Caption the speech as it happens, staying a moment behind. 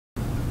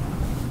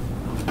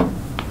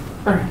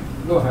Alright,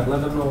 go ahead,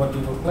 let them know what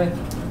you will play.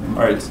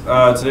 Alright,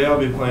 today I'll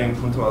be playing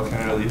Junto,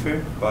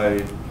 Generalife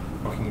by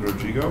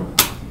Rodrigo,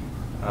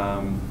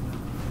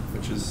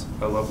 which is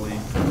a lovely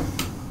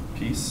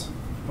piece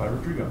by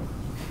Rodrigo.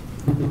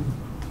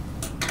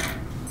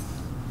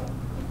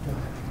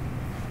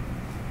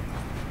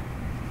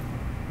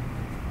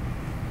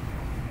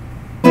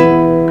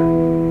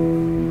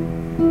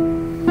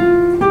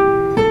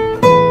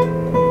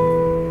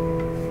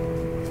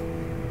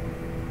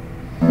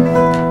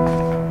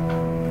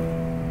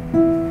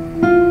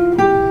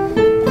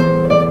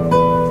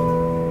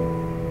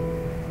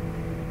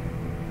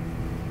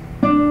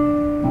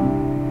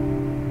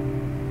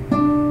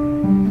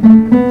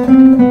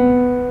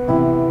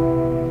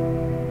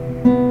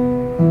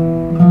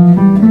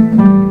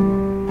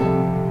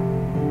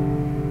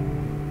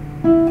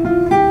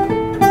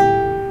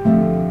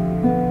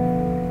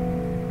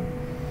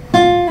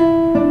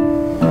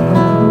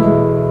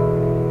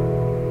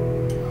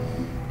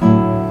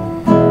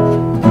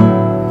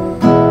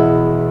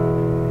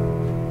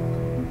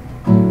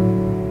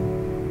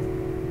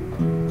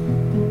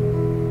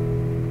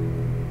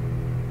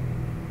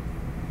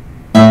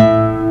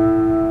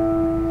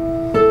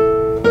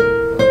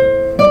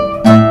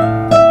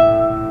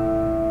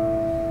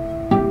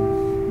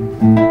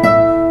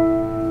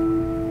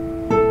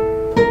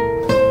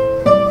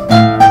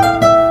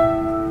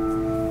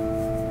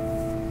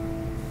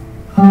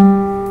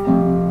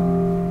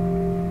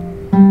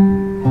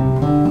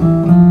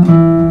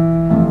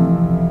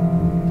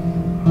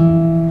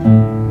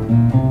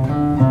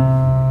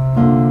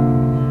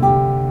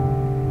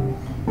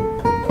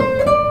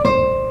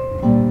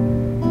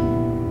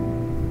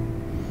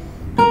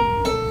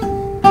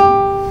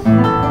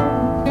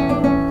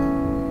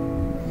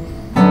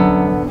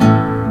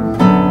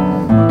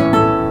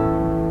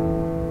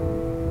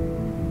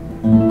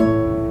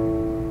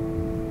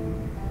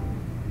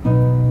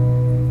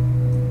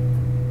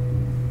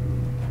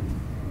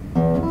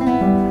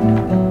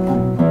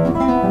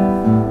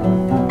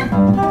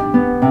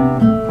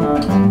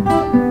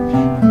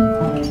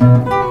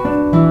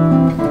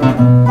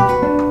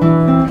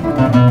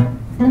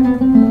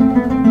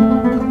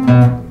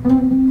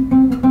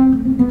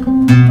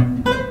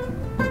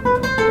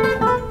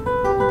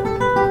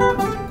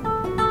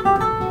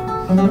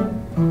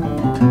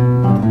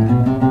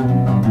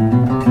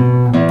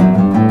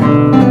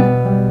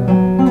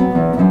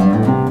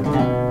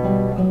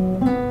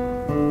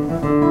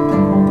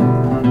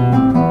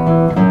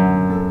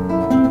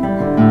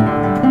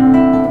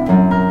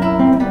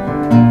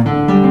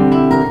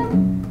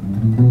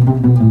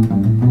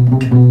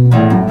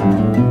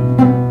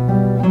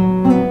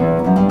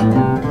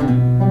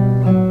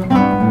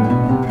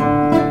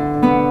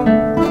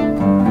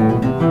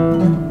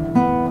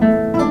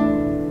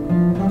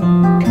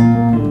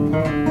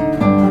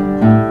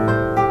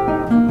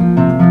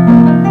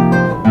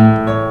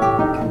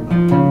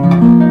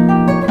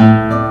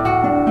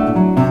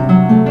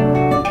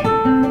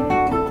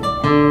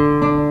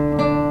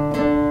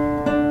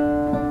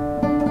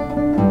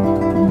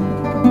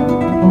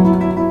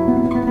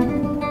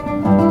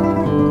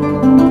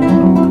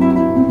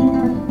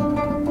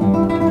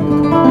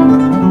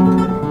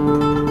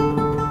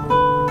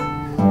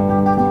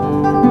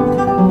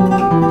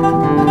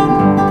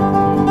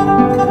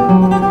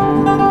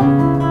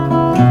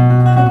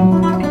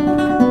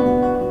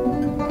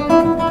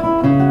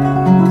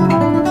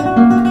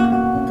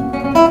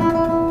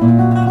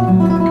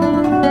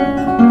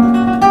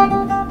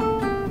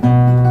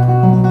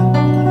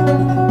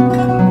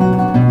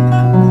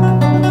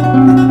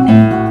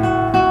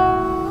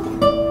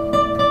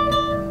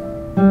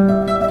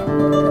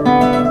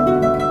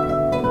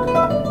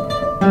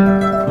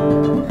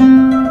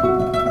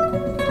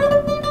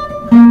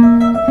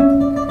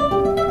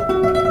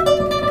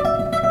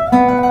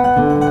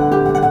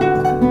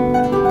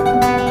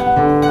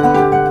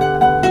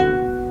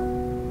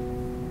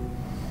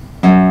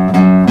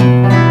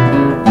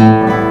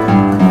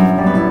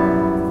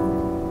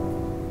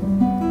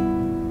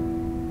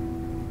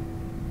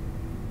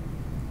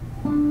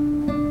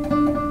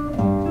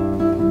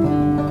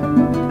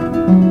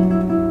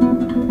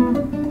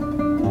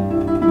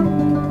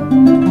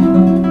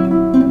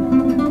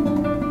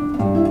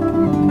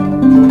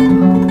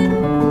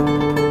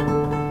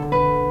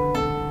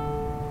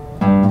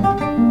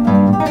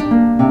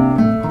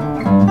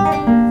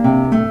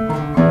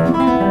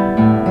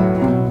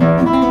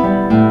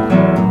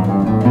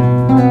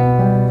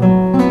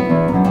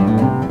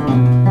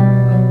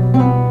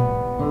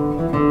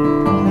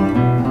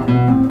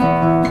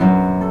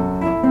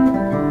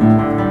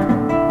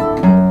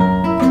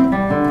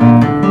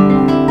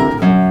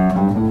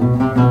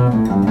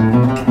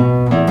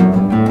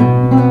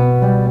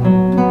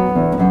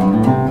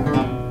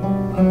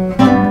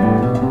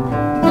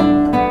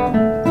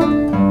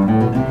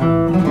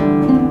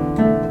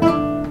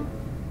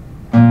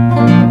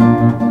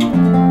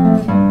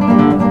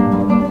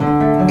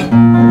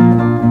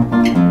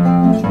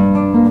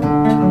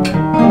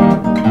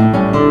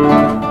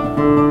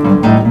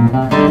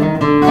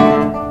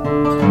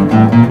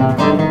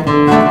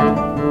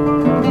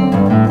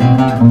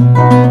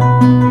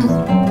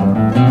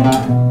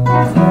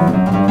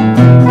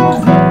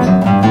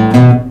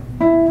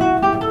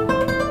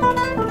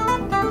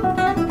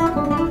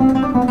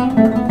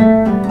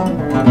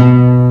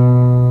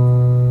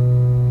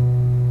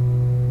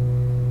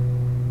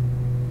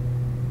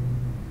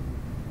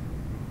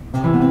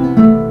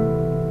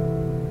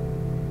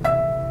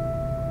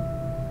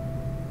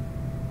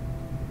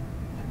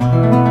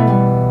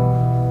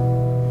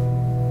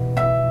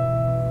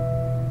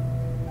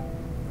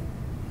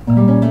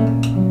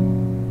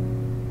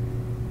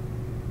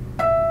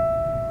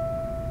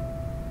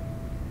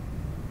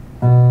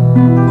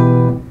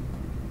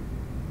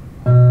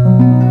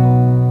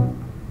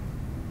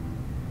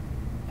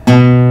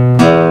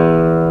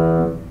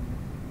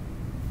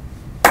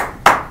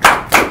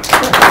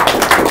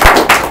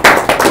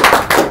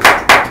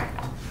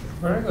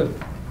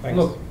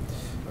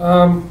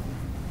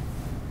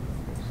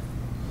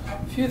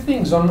 Few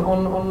things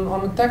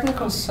on the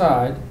technical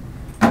side.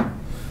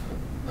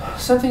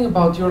 Something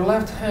about your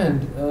left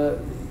hand.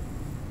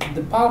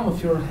 The palm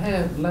of your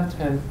left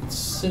hand, it's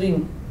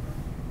sitting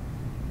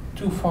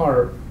too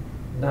far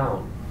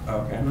down,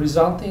 Okay.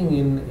 resulting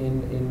in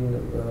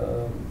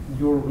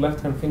your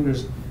left hand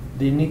fingers.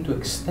 They need to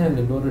extend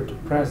in order to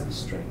press the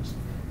strings,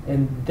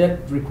 and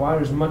that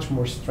requires much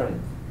more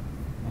strength.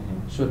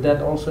 So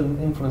that also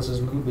influences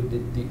a little bit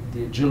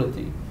the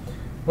agility.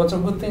 Lots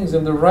of good things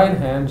in the right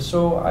hand.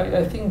 So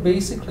I think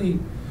basically,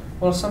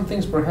 well, some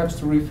things perhaps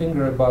to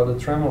refinger about the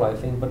tremolo, I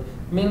think, but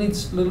mainly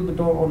it's a little bit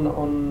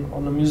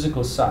on the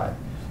musical side.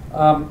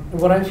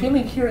 What I'm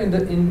feeling here in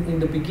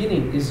the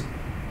beginning is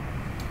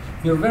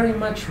you're very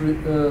much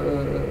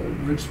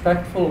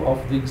respectful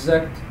of the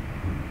exact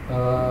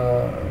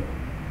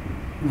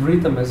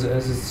rhythm as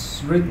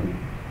it's written,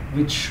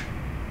 which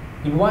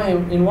in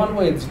one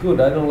way it's good.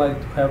 I don't like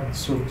to have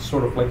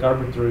sort of like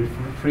arbitrary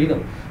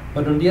freedom,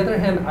 but on the other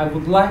hand, I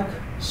would like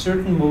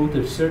certain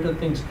motives, certain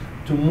things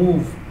to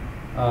move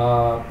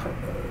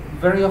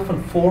very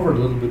often forward a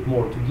little bit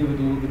more, to give it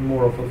a little bit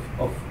more of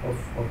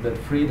that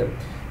freedom,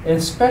 and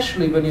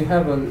especially when you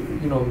have a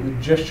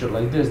gesture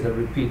like this that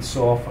repeats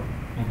so often.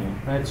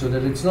 Right, so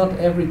that it's not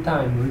every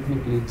time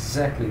rhythmically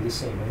exactly the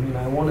same. I mean,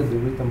 I wanted the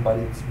rhythm, but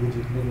it's with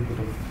a little bit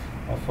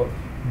of a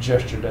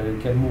gesture that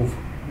it can move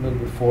a little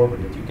bit forward,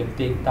 that you can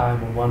take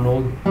time on one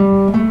note.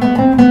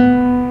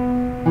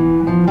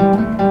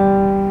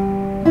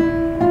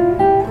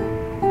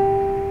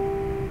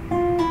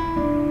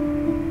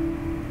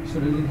 So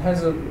that it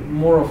has a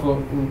more of a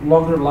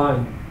longer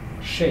line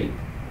shape,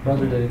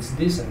 rather than it's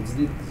this and it's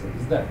this,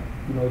 it's that.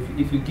 You know,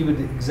 if you give it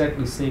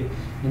exactly the same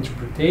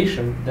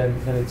interpretation, then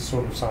it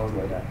sort of sounds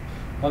like that.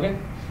 Okay?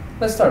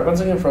 Let's start once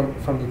again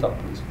from the top,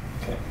 please.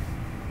 Okay.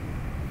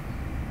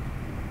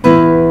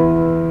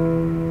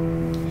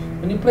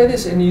 When you play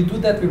this and you do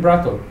that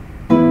vibrato,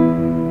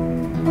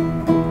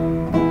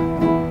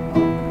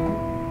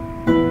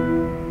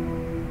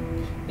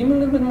 even a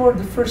little bit more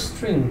the first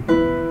string,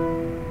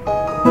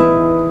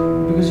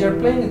 because you're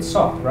playing it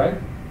soft, right?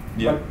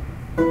 Yeah.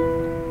 But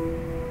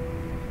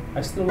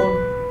I still want.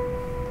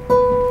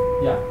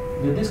 Yeah,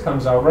 this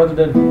comes out rather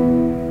than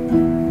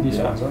this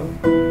comes out.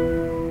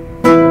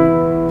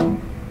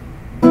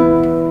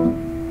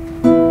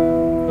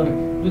 Okay,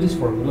 do this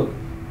for me. Look,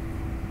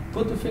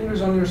 put the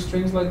fingers on your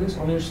strings like this,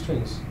 on your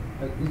strings.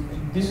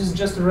 This is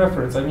just a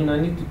reference. I mean, I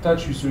need to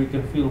touch you so you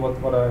can feel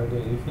what I'm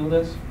doing. You feel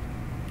this?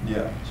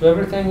 Yeah. So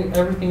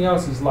everything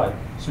else is light.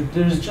 So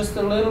there's just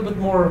a little bit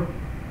more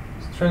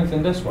strength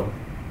in this one.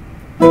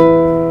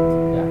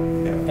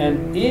 Yeah.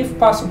 And if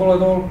possible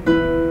at all,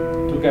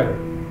 together.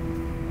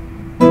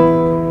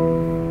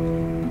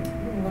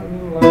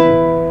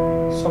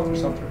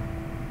 Softer.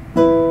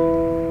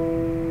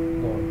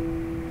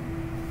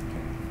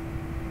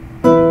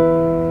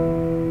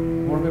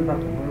 More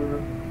vibrato,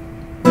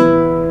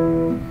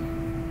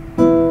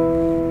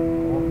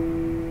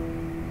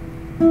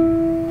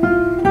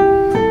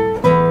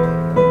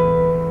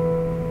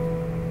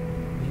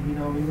 Maybe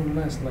now even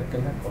less, like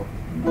an echo.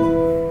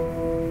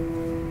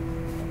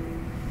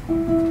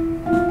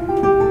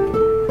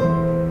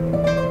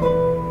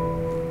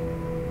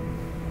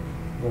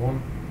 Go on.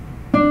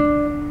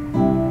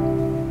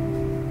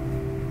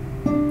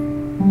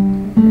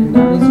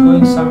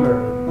 Going somewhere,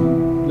 a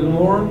little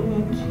more.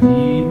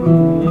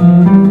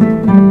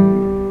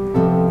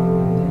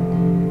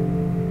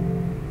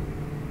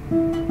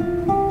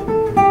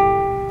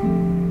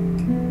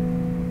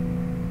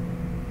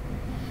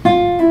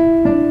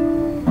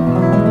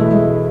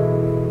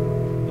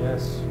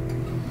 Yes.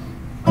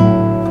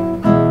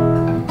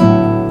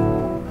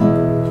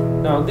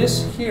 Now this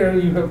here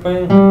you have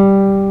playing.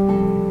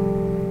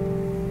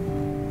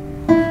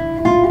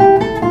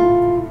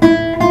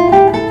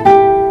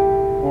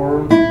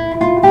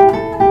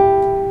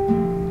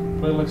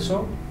 Like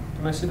so?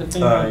 Can I see the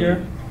finger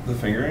here? The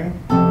fingering?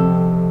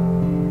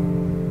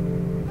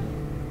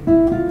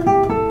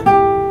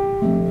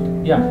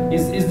 Yeah,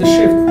 is the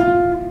shift.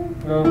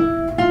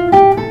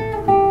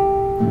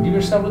 Give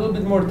yourself a little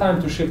bit more time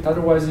to shift,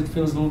 otherwise it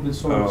feels a little bit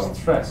sort of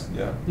stressed.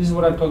 Yeah. This is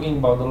what I'm talking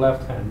about, the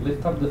left hand.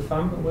 Lift up the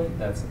thumb, wait,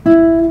 that's it.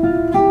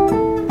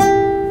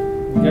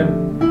 Again.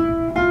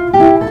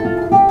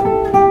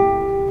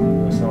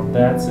 So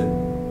that's it.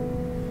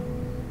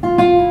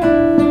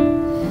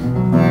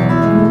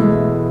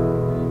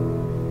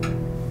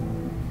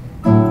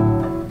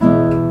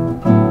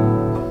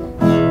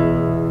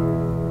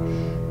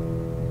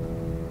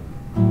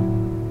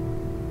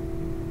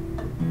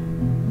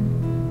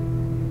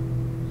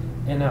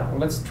 And now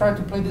let's try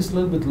to play this a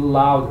little bit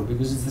louder,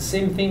 because it's the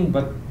same thing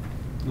but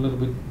a little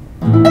bit.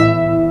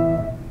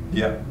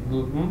 Yeah.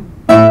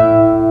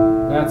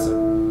 That's it.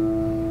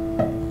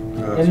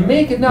 And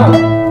make it now.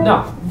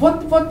 Now,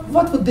 what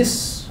would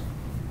this?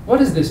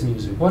 What is this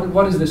music?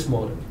 What is this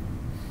motive?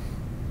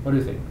 What do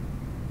you think?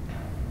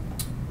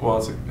 Well,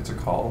 it's a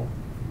call.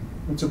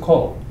 It's a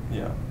call.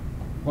 Yeah.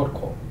 What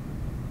call?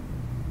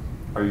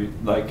 Are you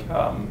like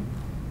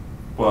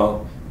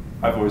well,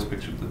 I've always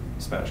pictured the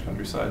Spanish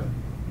countryside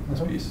in this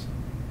piece.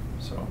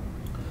 So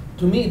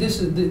to me, this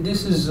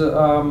is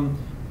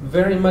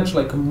very much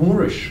like a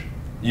Moorish.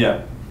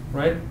 Yeah.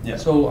 Right. Yeah.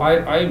 So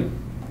I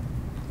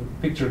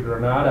picture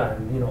Granada,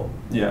 and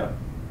Yeah.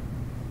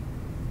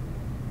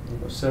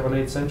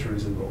 7-8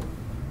 centuries ago.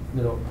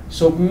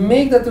 So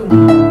make that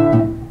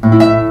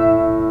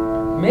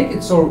make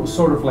it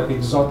sort of like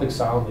exotic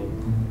sounding.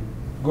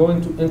 Go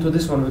into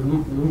this one with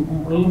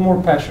a little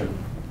more passion.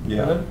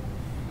 Yeah.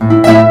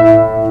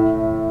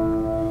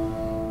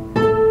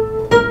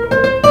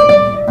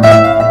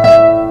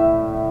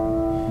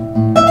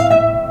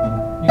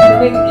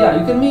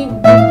 You can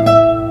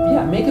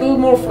make it a little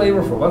more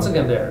flavorful. Once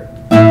again, there.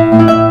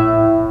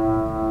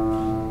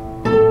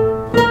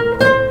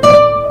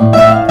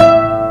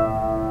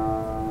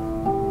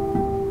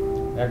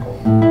 Echo.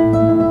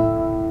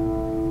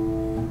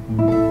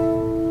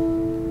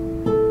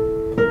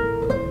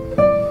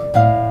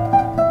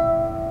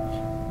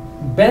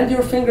 Bend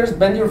your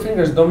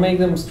fingers, don't make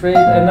them straight.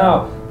 And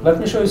now, let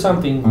me show you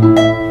something.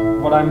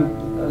 What I'm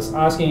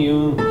asking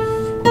you.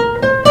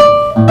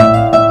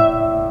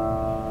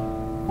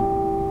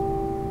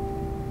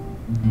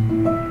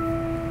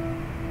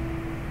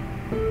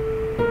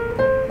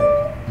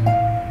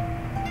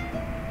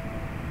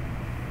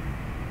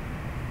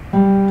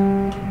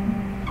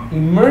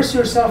 Immerse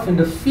yourself in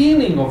the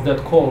feeling of that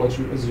call, as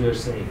you're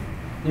saying.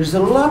 There's a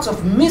lot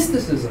of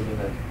mysticism in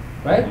it,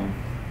 right?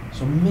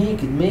 So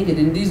make it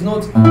in these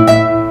notes.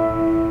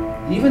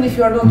 Even if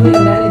you are not doing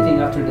anything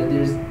after that,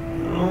 there's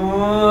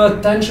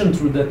tension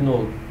through that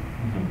note.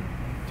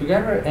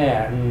 Together,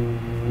 and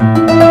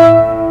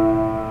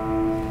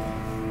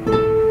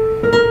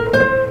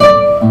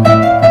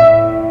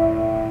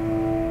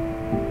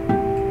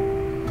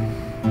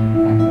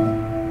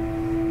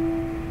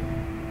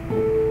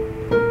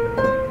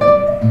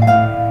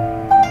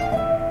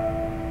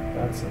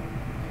that's it.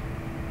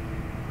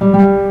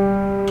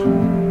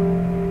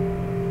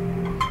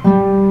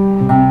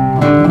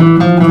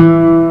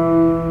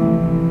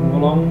 Move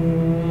along.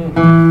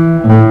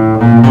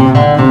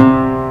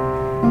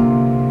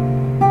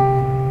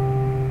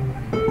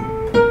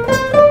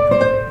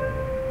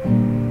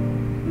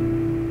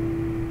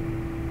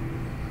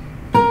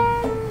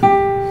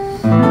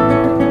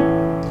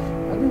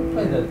 How do you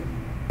play that?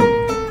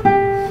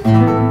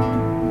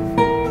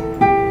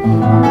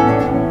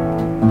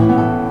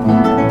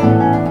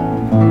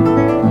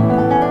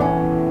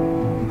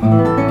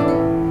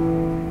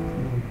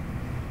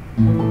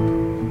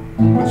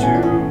 Would you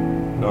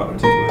not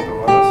articulate the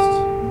last?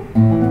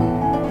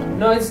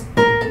 No, it's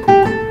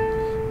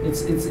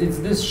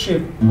this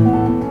shape.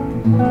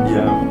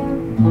 Yeah.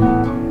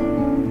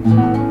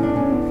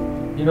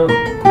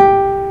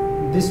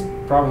 This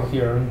problem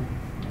here.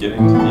 Getting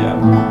from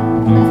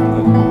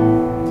the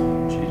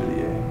G to the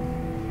A.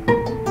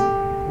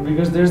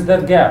 Because there's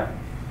that gap.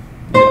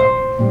 Yeah.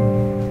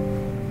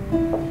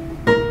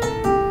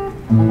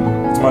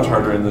 It's much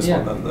harder in this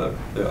one than the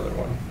other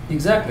one.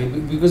 Exactly,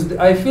 because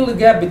I feel the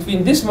gap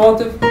between this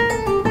motive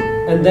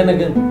and then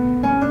again.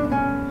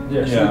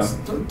 Yeah.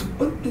 So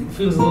it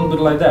feels a little bit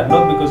like that.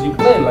 Not because you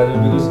play like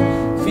that, because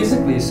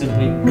physically it's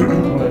simply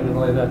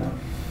like that.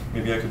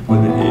 Maybe I could play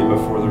the A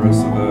before the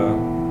rest of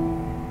the.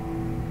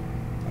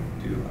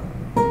 Do that.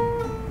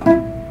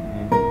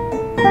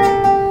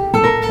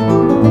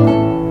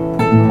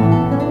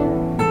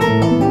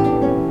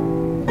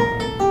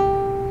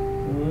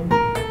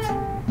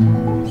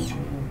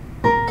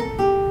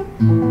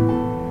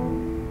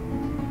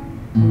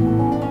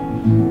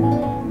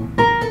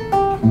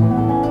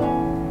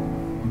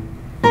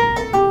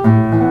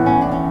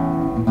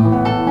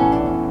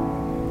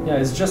 Yeah,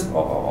 it's just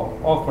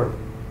awkward.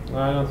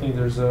 I don't think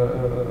there's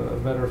a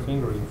better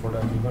fingering for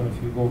that, even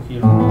if you go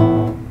here.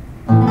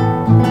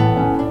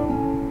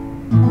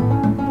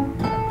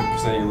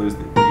 Because then you lose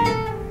the E.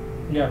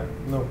 Yeah,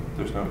 no.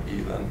 There's no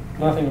E then.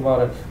 Nothing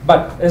about it.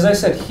 But as I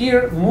said,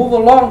 here, move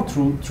along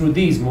through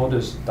these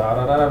modes. Da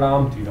da da da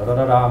dam, ti da da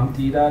da dam,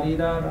 ti da di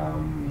da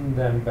dam,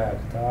 then back.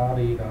 Da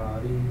di da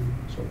di.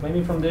 So play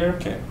me from there.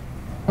 Okay.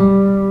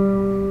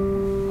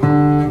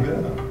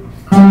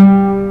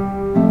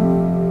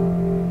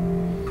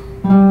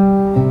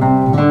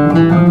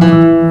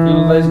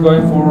 Feel like it's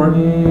going forward.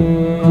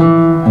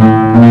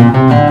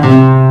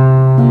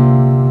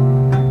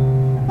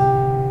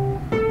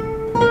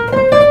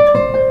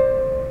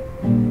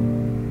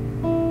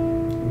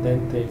 Then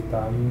take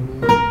time.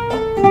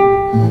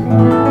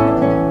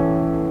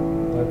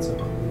 That's it.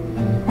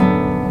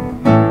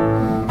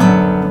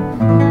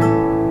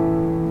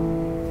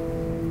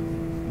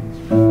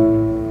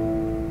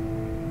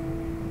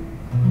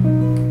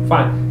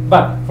 Fine.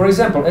 But for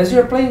example, as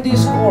you're playing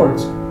these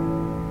chords,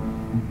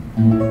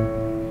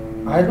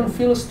 I don't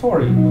feel a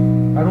story.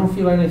 I don't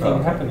feel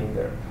anything happening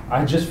there.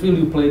 I just feel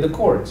you play the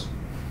chords.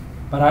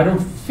 But I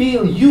don't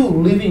feel you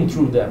living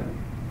through them.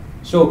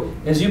 So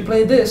as you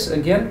play this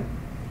again,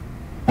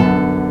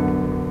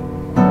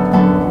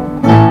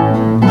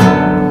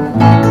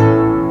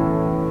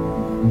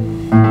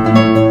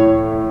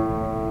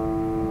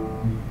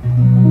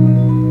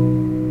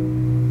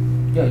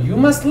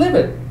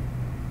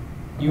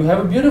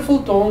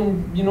 beautiful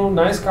tone, you know,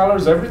 nice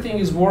colors, everything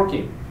is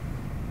working.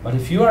 But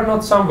if you are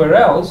not somewhere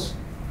else,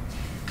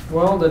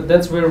 well,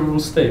 that's where we will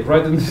stay,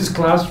 right in this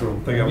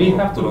classroom. I think I'm we a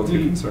have little to too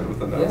be concerned with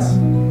the notes,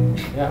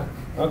 yeah.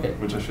 Okay.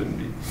 which I shouldn't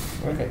be.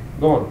 Okay.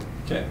 Go on.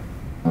 Okay.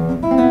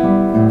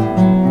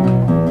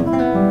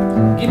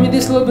 Give me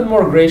this a little bit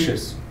more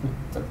gracious.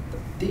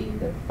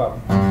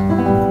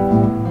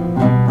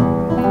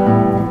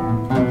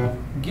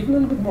 Give a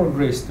little bit more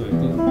grace to it. You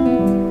know?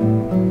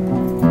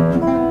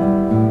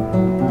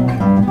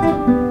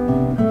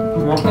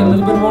 Okay, a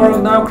little bit more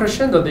now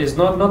crescendo. There's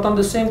not on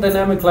the same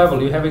dynamic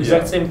level. You have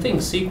exact same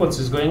thing. Sequence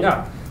is going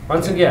up.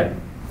 Once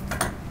again.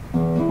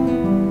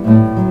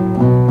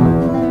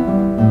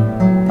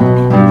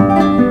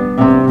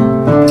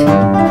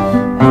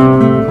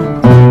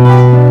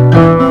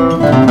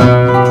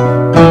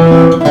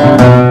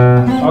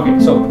 Okay,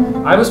 so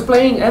I was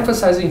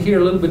emphasizing here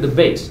a little bit the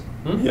bass.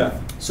 Yeah.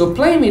 So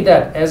play me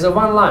that as a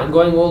one line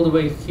going all the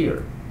way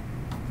here.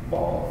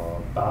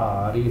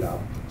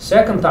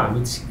 Second time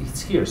it's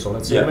here, so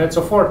let's say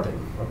mezzo forte,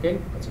 okay?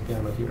 That's a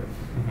piano here.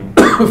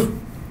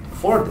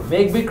 Forte,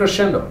 make big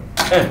crescendo.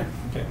 And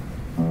okay.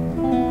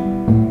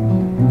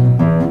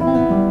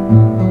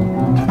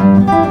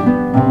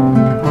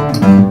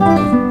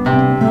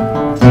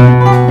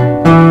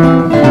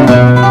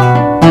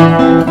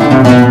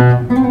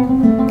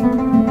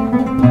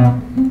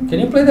 Can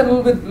you play that a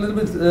little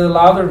bit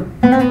louder?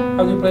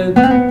 How do you play it?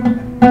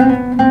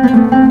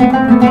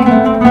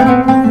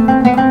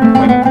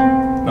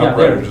 Not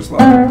brighter, just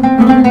louder.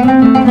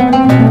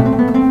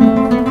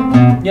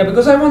 Yeah,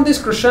 because I want this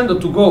crescendo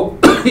to go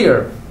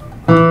here.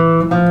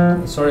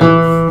 Sorry.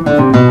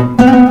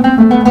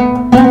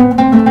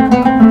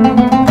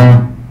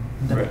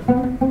 Right.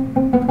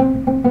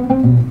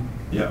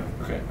 Yeah,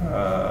 okay.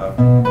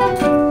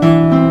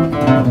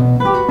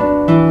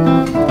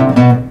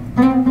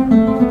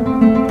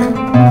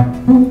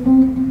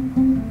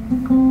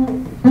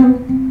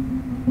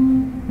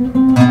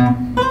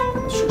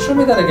 Show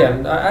me that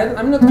again.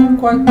 I'm not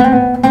quite.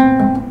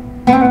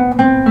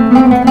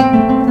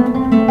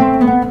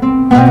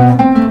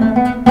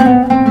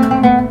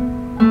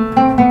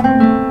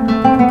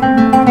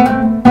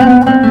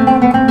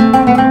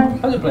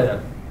 How do you play that?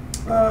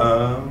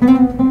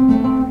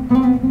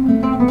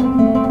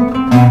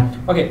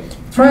 Okay,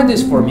 try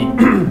this for me.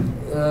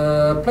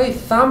 Play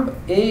thumb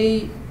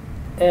A,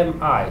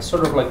 M, I,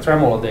 sort of like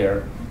tremolo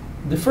there.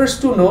 The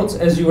first two notes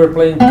as you were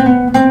playing,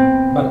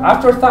 but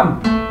after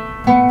thumb.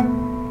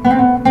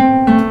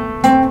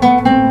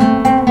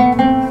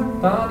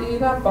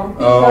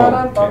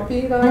 Oh,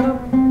 okay.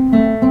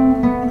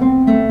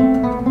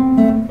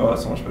 Oh,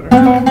 that's so much better.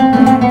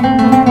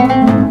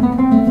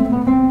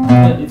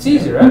 Yeah, it's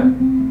easier, right?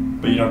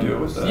 But you don't do it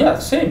with the... Yeah,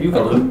 same, you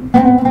can do it.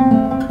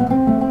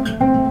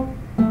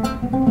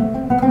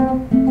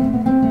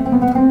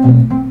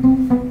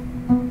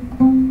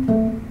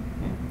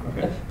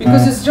 Okay.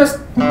 Because it's just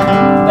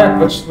that,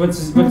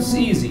 what's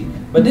easy.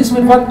 But this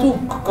with 1, 2,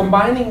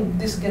 combining,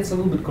 this gets a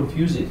little bit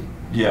confusing.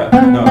 Yeah,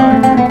 no, I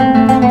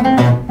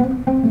agree.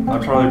 I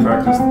probably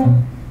practiced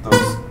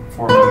those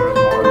 4 measures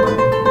more than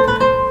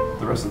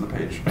the rest of the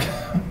page.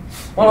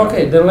 Well,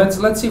 okay, then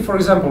let's see, for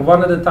example,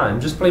 one at a time.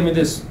 Just play me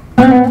this.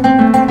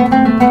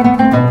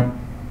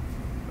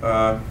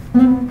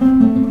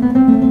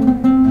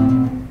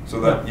 So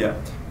that, yeah.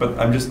 But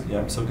I'm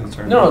so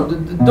concerned. No,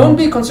 don't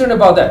be concerned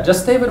about that.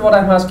 Just stay with what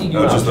I'm asking you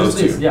now. Just those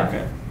two. This, yeah.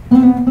 Okay.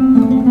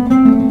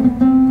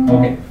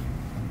 Okay.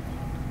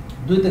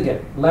 Do it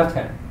again. Left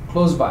hand.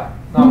 Close by.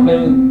 Now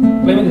play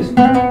me this.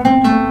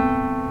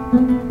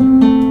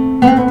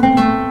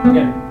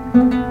 Again.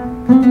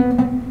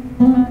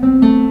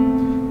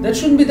 That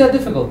shouldn't be that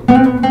difficult.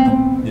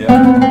 Yeah.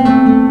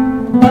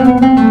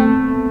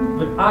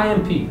 With I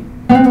and P.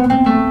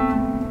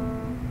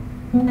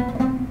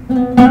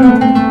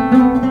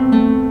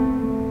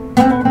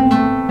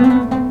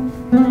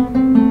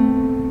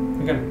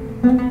 Again.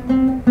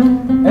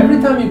 Every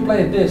time you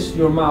play this,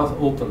 your mouth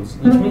opens,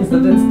 which means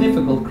that it's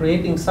difficult,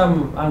 creating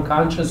some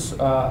unconscious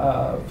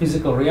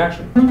physical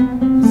reaction.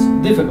 It's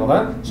difficult,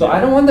 huh? So I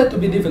don't want that to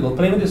be difficult.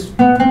 Play with this.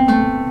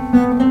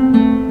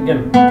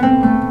 Again.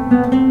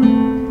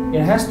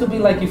 It has to be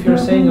like if you're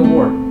saying a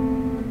word.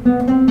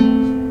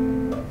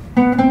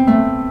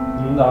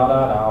 Da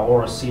da da,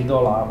 or si do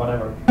la,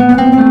 whatever.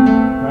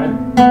 Right?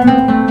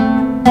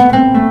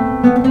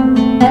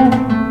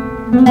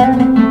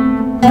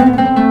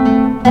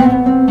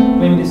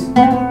 Play with this.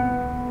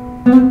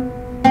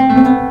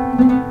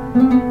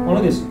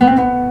 Only this.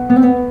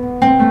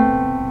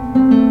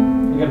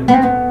 Again.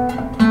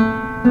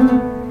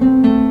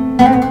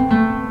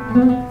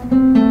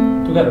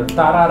 Together.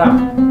 Ta-ra-ra.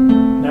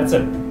 That's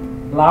it.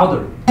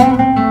 Louder.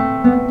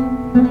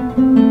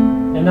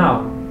 And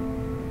now,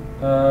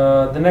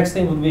 the next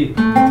thing would be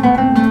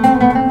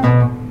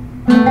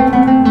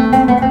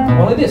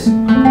only this.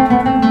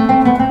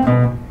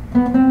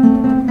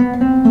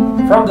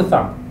 From the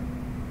thumb.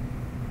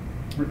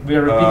 We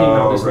are repeating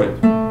now this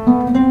right.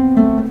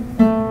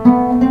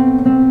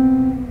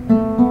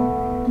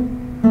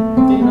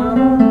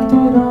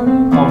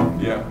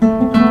 note. Yeah.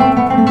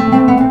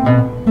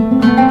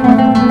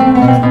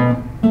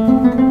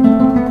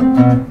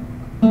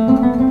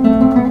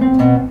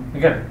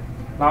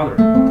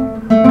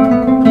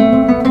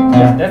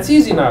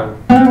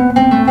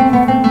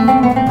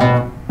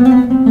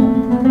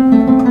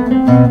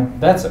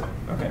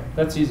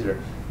 that's easier.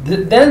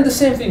 Then the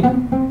same thing.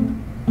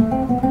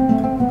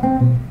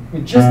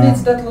 It just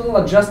needs that little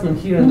adjustment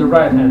here in the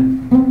right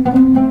hand.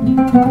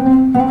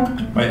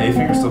 My A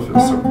finger still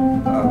feels so,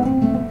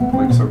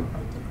 like so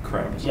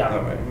cramped Yeah,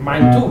 that way.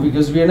 mine too,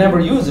 because we never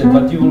use it,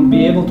 but you will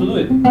be able to do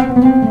it.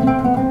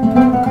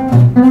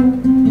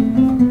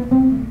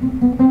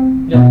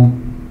 Yeah.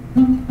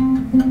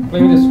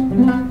 Play with this.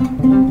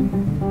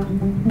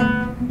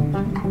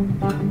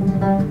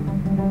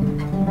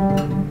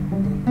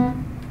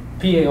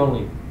 PA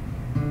only.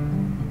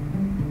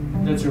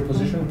 That's your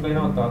position. Play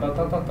now. Da, da,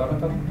 da, da, da,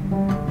 da.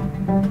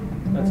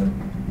 That's it.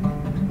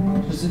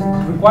 Just, it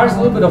requires a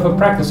little bit of a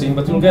practicing,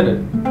 but you'll get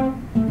it.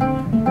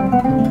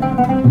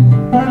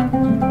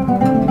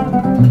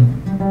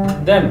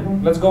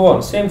 Then let's go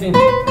on. Same thing.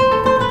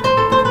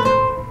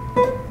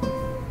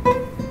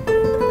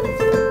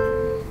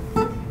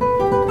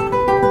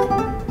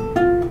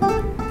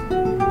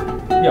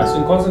 Yeah. So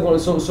in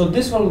constant. So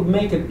this will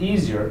make it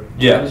easier.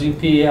 Yeah. Using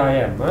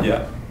PAIM. Huh?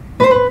 Yeah.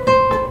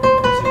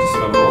 So just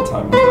spend a little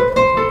time with it.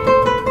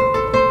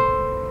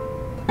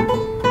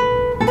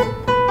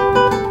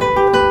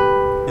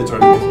 It's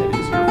already making it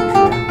easier for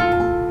sure.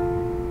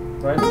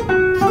 Right?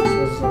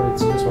 So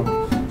it's this one.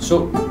 So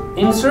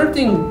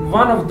inserting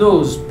one of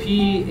those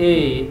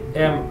PAMI,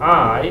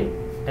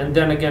 and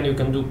then again you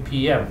can do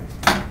PM.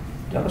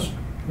 Denis?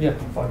 Yeah.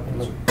 Fine.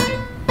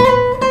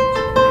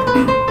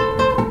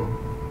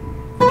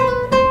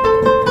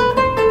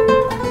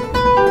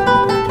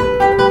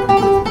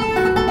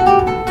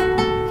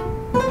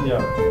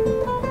 Yeah.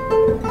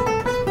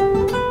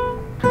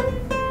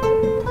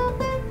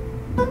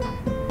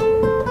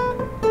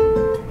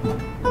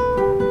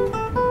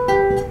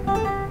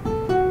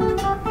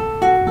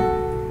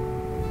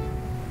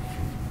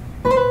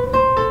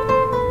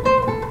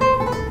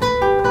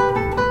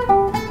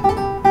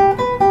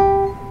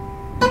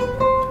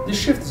 This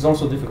shift is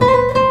also difficult.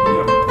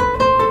 Yeah.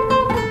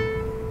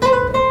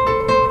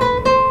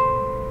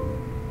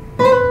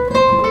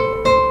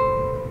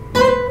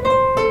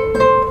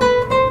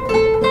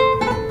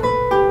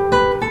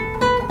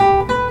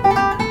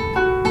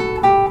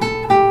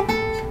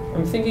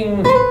 I'm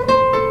thinking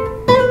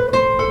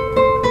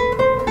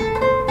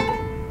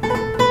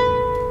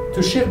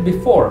to shift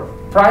before,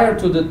 prior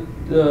to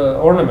the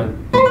ornament.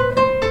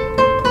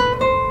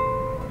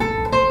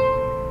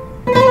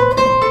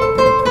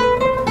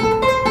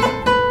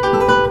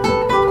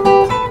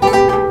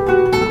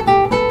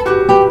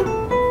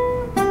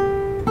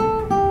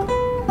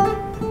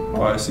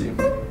 Oh, I see.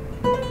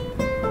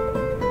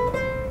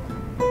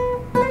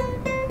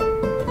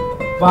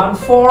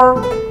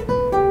 1-4.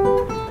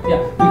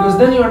 Yeah, because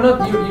then you are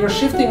not you're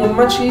shifting a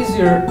much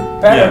easier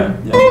pattern.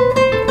 Yeah.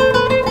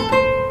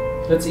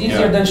 That's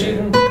easier Yeah. than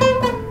shifting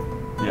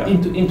Yeah.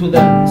 into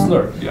that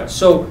slur. Yeah.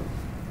 So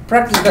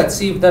practice that.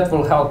 See if that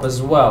will help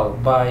as well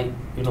by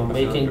I feel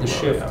making like the it will,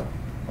 shift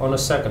yeah. on a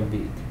second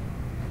beat.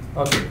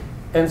 Okay,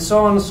 and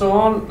so on and so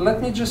on.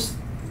 Let me just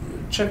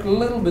check a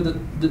little bit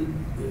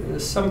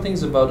some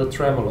things about the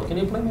tremolo. Can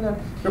you play me that?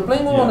 You're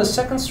playing on Yeah. a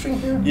second string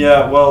here.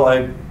 Yeah, well,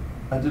 I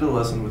did a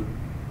lesson with,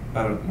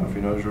 I don't know if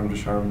you know Junto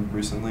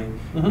recently,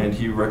 Mhm. and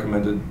he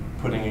recommended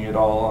putting it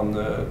all on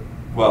the,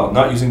 well,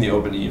 not using the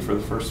open E for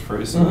the first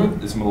phrase, so Mhm.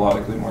 that it's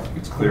melodically more,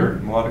 it's clear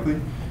Mhm. melodically.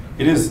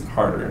 It is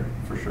harder,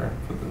 for sure,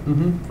 for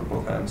Mhm. for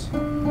both hands.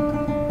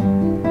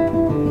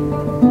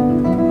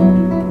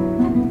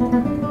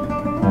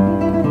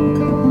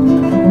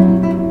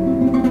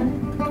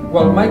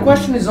 Well, my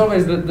question is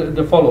always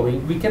the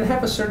following. We can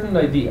have a certain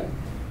idea.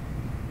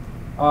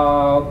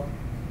 How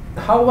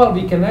well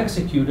we can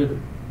execute it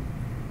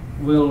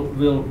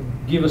will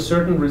give a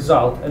certain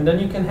result, and then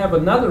you can have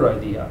another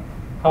idea.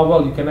 How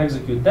well you can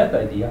execute that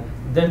idea,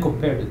 then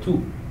compare the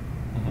two.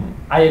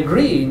 I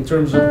agree in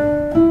terms of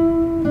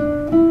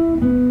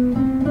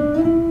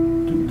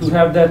to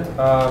have that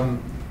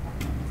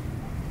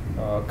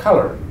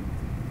color.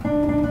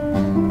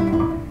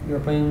 You're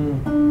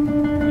playing.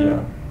 Yeah.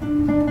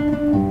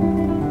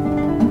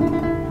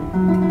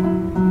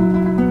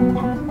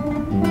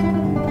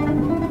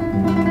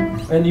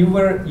 And you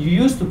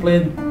used to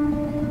play.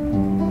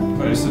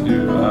 I used to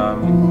do,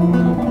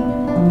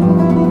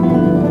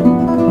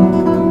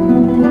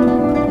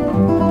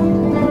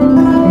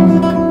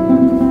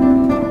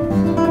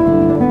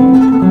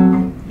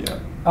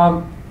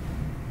 yeah.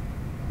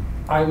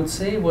 I would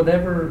say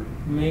whatever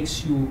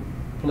makes you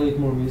play it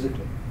more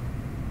musically.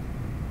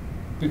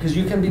 Because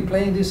you can be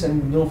playing this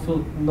and not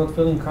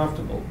feeling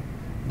comfortable.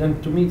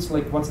 Then to me it's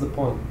like, what's the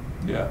point?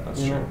 Yeah,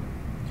 that's You true. know?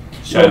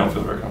 Yeah, I don't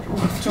feel very comfortable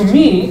with it. To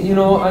me,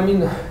 I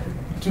mean,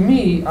 to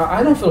me,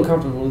 I don't feel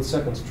comfortable with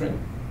second string.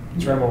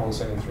 Tremolo on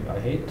second string, I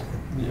hate it.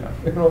 Yeah.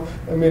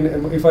 I mean,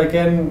 if I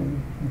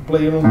can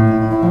play,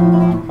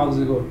 how does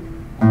it go?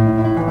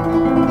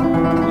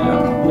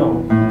 Yeah. No.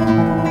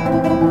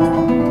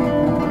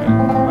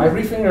 Right. I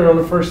refinger on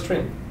the first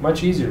string,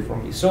 much easier for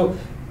me. So,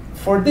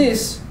 for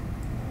this,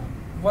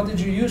 what did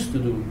you used to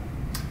do?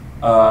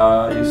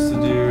 I used to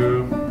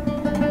do.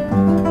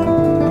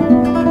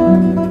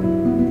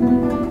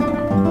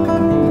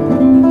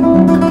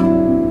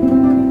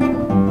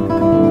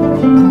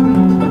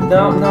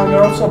 now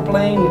you're also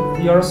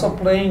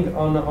playing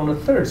on a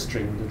third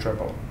string, the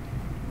treble.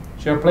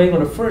 So you're playing on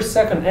the first,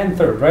 second, and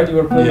third, right? You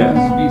were playing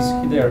this piece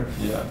there.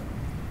 Yeah.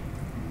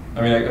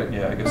 I mean, I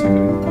guess I could.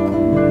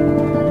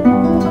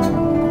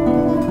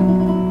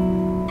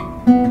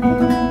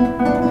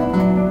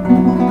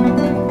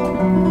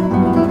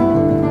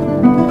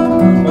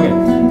 Okay.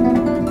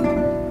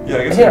 Yeah, I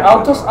guess. Here,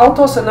 I'll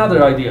toss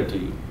another idea to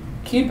you.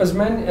 Keep as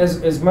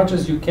much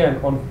as you can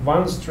on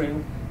one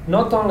string.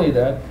 Not only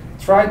that,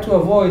 try to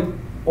avoid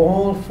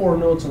all 4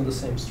 notes on the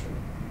same string.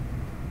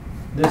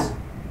 This.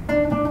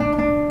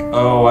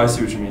 Oh, I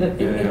see what you mean.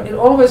 It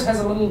always has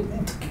a little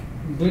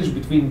glitch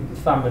between the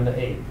thumb and the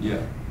A.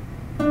 Yeah.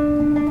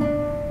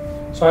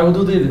 So I will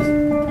do this.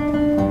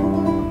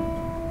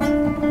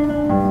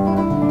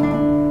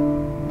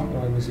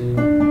 Let me see.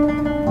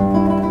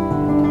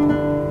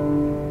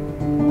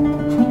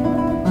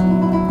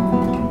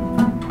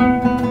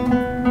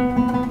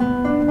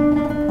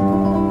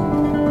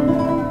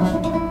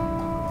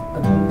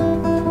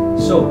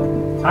 So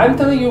I'm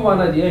telling you one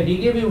idea. He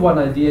gave you one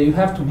idea. You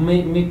have to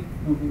make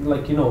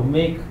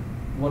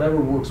whatever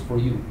works for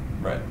you.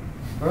 Right.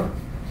 Huh?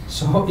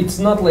 So it's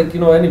not like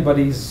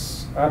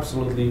anybody's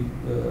absolutely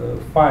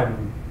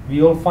fine.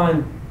 We all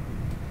find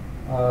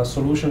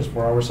solutions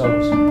for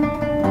ourselves.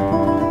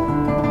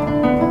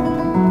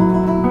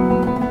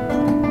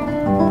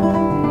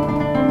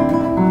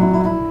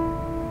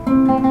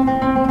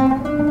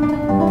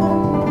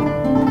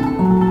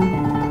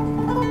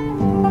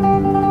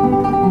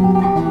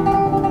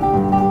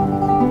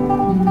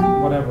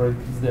 Whatever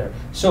is there.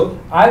 So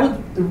I would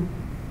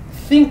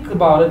think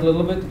about it a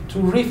little bit to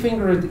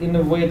refinger it in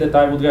a way that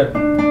I would get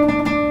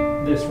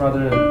this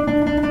rather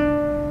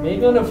than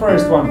maybe on the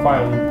first one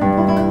fine.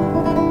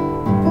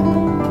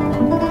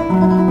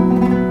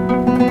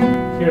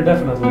 Here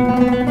definitely.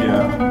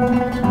 Yeah.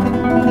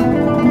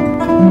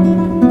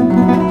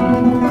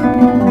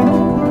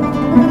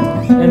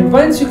 And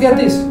once you get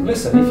this,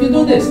 listen, if you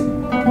do this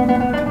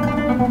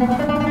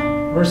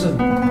versus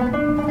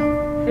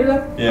hear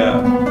that?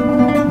 Yeah.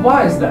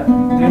 Why is that?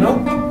 Do you know?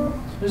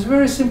 There's a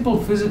very simple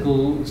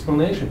physical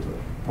explanation to it.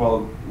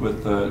 Well,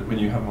 with when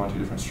you have them on 2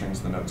 different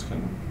strings, the notes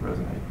can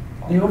resonate.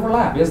 They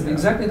overlap, yes,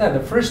 exactly that.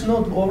 The first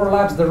note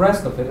overlaps the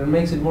rest of it and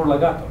makes it more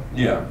legato.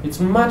 Yeah. It's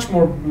much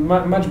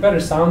better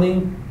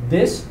sounding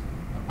this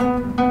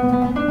than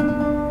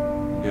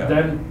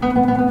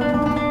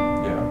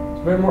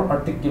it's very more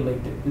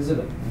articulated, isn't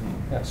it?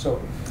 Mm-hmm. Yeah. So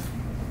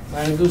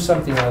I do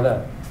something like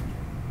that,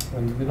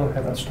 and we don't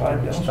have much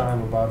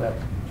time about that.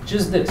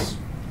 Just this.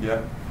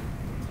 Yeah.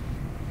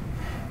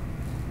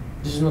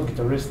 This is not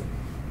guitaristic.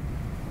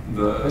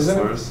 The Isn't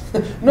slurs?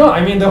 No,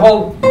 I mean the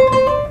whole.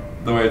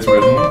 The way it's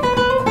written?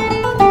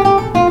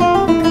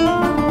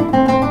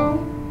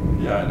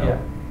 Yeah, I know.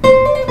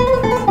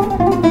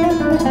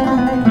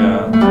 Yeah.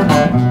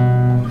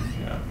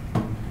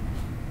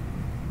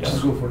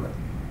 Just go for that.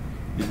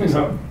 You think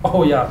so?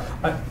 Oh yeah,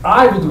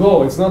 I would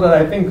go. It's not that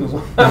I think.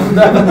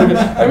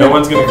 No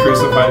one's going to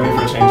crucify me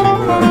for changing the...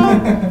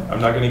 I'm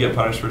not going to get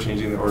punished for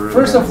changing the order.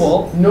 First of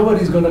all,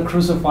 nobody's going to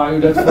crucify you,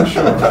 that's for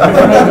sure.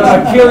 They're not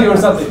going to kill you or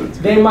something.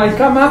 They might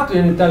come up to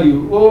you and tell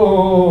you,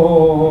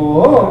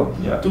 oh,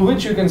 Yeah. to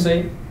which you can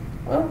say,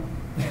 well.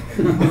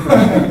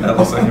 At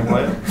least I can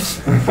play it.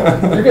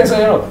 You can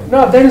say,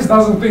 no, Denis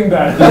doesn't think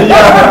that.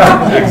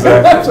 Yeah,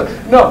 exactly.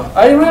 No,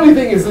 I really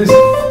think it's this.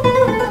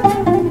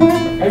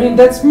 I mean,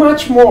 that's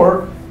much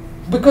more,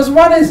 because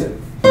what is it?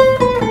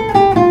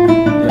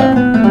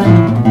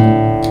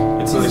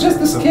 Yeah. It's just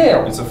a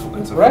scale. It's a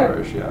right?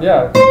 flourish, yeah.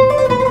 Yeah.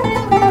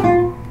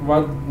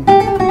 What?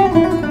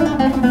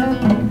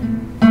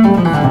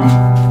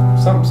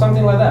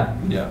 Something like that.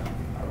 Yeah.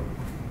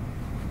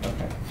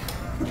 Okay.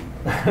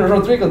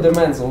 Rodrigo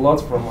demands a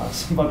lot from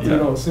us, but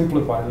Yeah.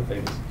 simplify the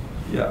things.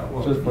 Yeah.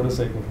 Well, Just for the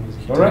sake of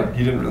music. All right?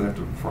 He didn't really have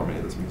to perform any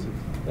of this music.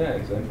 Yeah,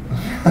 exactly.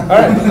 All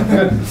right.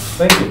 Good.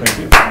 Thank you. Thank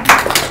you.